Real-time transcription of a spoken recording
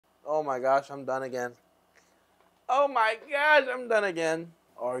Oh my gosh, I'm done again. Oh my gosh, I'm done again.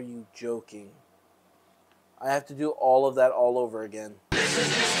 Are you joking? I have to do all of that all over again.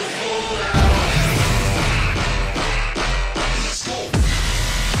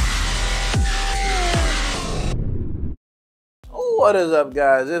 What is up,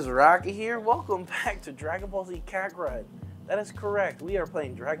 guys? It's Rocky here. Welcome back to Dragon Ball Z Kakarot. That is correct. We are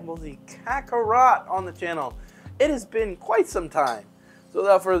playing Dragon Ball Z Kakarot on the channel. It has been quite some time. So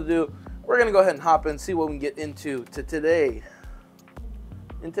without further ado, we're going to go ahead and hop in and see what we can get into today.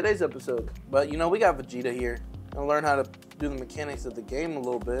 In today's episode. But you know, we got Vegeta here. And learn how to do the mechanics of the game a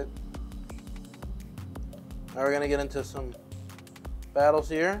little bit. Now we're going to get into some battles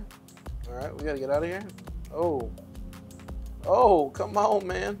here. Alright, we got to get out of here. Oh, come on,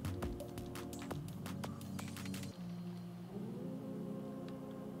 man.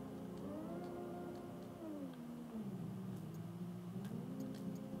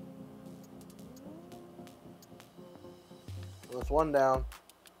 That's one down.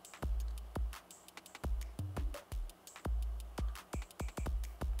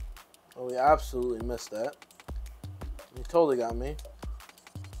 Oh, we absolutely missed that. He totally got me.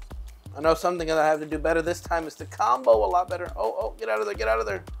 I know something that I have to do better this time is to combo a lot better. Oh, get out of there, get out of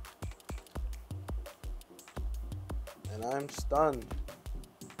there. And I'm stunned.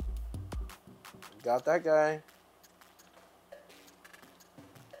 Got that guy.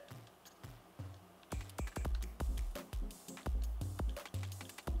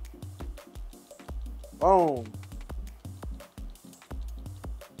 Boom.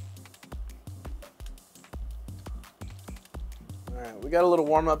 Alright, we got a little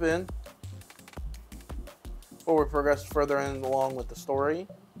warm up in before we progress further along with the story.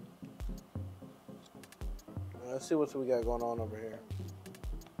 Let's see what we got going on over here.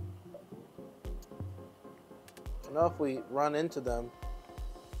 I know if we run into them,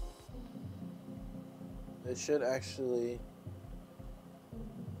 it should actually...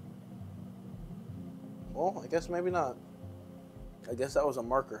 Well, I guess maybe not. I guess that was a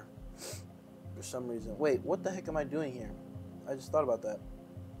marker for some reason. Wait, what the heck am I doing here? I just thought about that.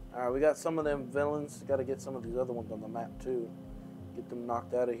 Alright, we got some of them villains. Got to get some of these other ones on the map too. Get them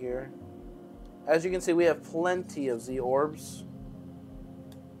knocked out of here. As you can see, we have plenty of Z orbs.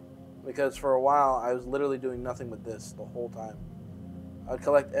 Because for a while, I was literally doing nothing but this the whole time. I'd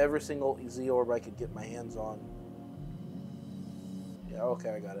collect every single Z orb I could get my hands on. Yeah,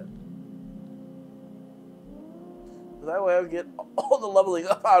 okay, I got it. That way I would get all the leveling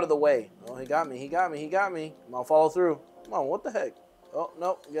up out of the way. Oh, he got me, he got me, he got me. I'll follow through. Come on, what the heck? Oh,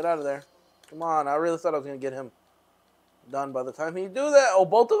 no, get out of there. Come on, I really thought I was going to get him done by the time he do that. Oh,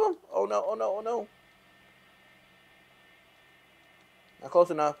 both of them? Oh, no, oh, no, oh, no. Not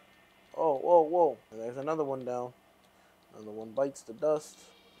close enough. Oh, whoa, whoa. There's another one down. Another one bites the dust.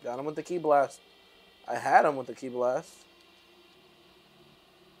 Got him with the Ki Blast. I had him with the Ki Blast.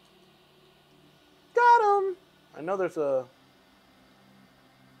 Got him. I know there's a...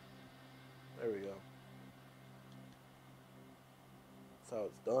 There we go. That's how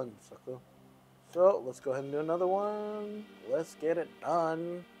it's done, sucker. So, let's go ahead and do another one. Let's get it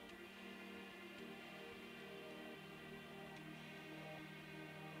done.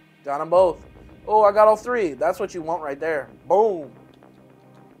 Got them both. Oh, I got all three. That's what you want right there. Boom.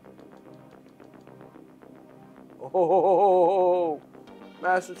 Oh,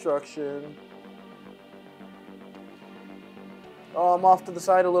 mass destruction. Oh, I'm off to the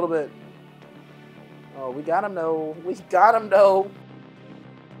side a little bit. Oh, we got him though. We got him though.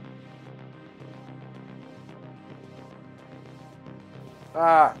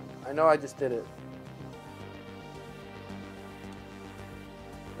 Ah, I know I just did it.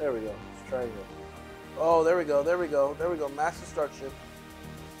 There we go. Let's try again. Oh, there we go. There we go. There we go. Mass destruction.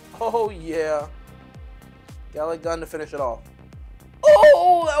 Oh, yeah. Gallic gun to finish it off.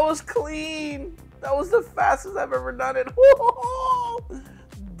 Oh, that was clean. That was the fastest I've ever done it. Whoa!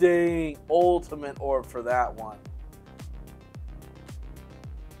 Dang. Ultimate orb for that one.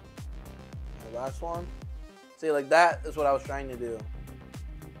 The last one. See, like that is what I was trying to do.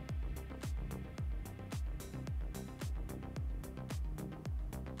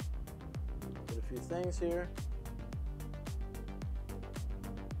 Did a few things here.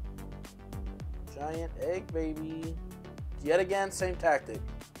 Giant egg, baby. Yet again, same tactic.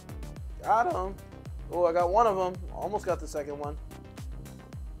 Got him. Oh, I got one of them. Almost got the second one.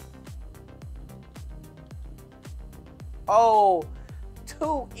 Oh,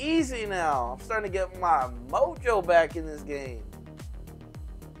 too easy now. I'm starting to get my mojo back in this game.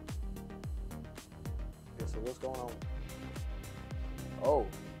 Okay, so what's going on? Oh,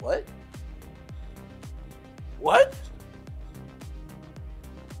 what? What?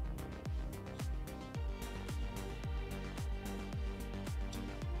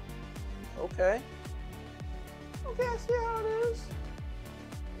 Okay. Okay, I see how it is.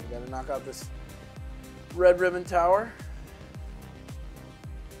 We gotta knock out this red ribbon tower.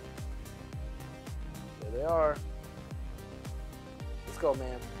 There they are. Let's go,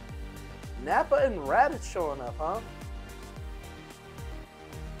 man. Nappa and Raditz showing up, huh?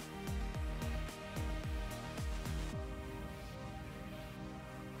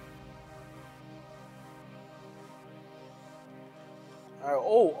 All right.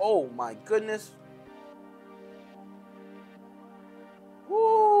 Oh my goodness.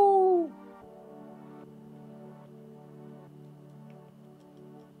 Woo!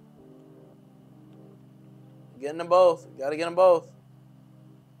 Getting them both. Gotta get them both.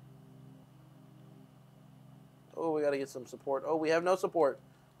 Oh, we gotta get some support. Oh, we have no support.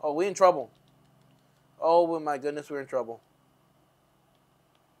 Oh, we in trouble. Oh my goodness, we're in trouble.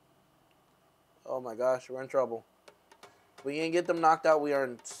 Oh my gosh, we're in trouble. We can't get them knocked out. We are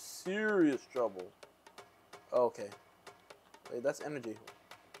in serious trouble. Okay. Wait, that's energy.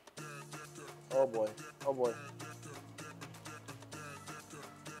 Oh boy. Oh boy.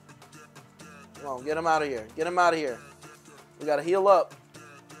 Come on, get him out of here. Get him out of here. We gotta heal up.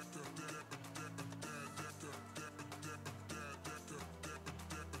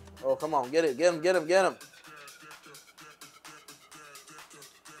 Oh, come on. Get it. Get him, get him, get him.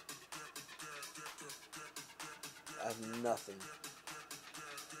 I have nothing.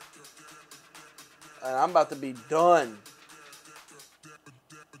 And I'm about to be done.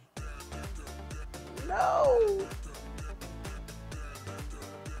 No.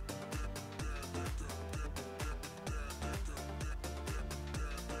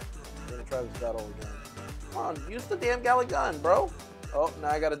 I'm gonna try this battle again. Come on, use the damn galley gun, bro. Oh, now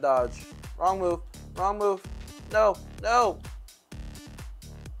I gotta dodge. Wrong move. Wrong move. No, no.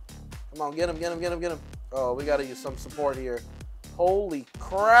 Come on, get him, get him, get him, get him. Oh, we gotta use some support here. Holy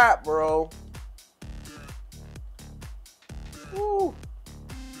crap, bro. Woo.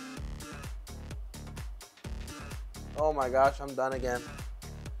 Oh my gosh, I'm done again.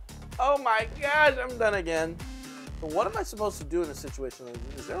 Oh my gosh, I'm done again. So what am I supposed to do in a situation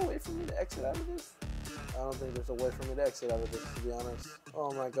like this? Is there a way for me to exit out of this? I don't think there's a way for me to exit out of this, to be honest.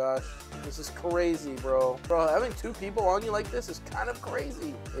 Oh my gosh, this is crazy, bro. Bro, having two people on you like this is kind of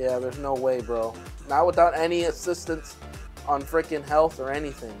crazy. Yeah, there's no way, bro. Not without any assistance on freaking health or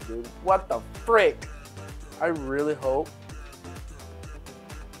anything, dude. What the frick? I really hope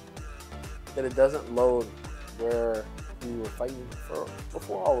that it doesn't load where we were fighting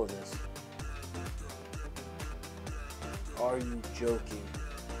before all of this. Are you joking?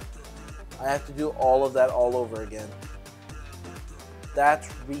 I have to do all of that all over again. That's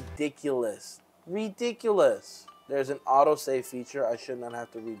ridiculous. Ridiculous. There's an autosave feature. I should not have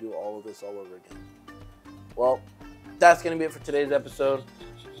to redo all of this all over again. Well, that's going to be it for today's episode.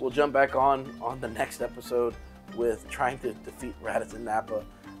 We'll jump back on the next episode with trying to defeat Raditz and Nappa.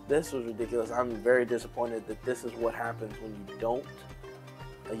 This was ridiculous. I'm very disappointed that this is what happens when you don't.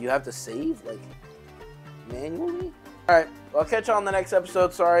 You have to save, like, manually? Alright, well, I'll catch you on the next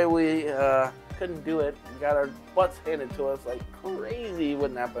episode. Sorry we couldn't do it. We got our butts handed to us like crazy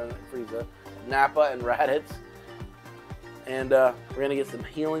with Nappa and Frieza. Nappa and Raditz. And we're going to get some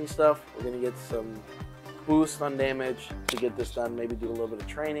healing stuff. We're going to get some boost on damage to get this done. Maybe do a little bit of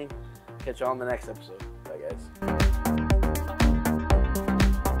training. Catch you on the next episode. Bye, guys.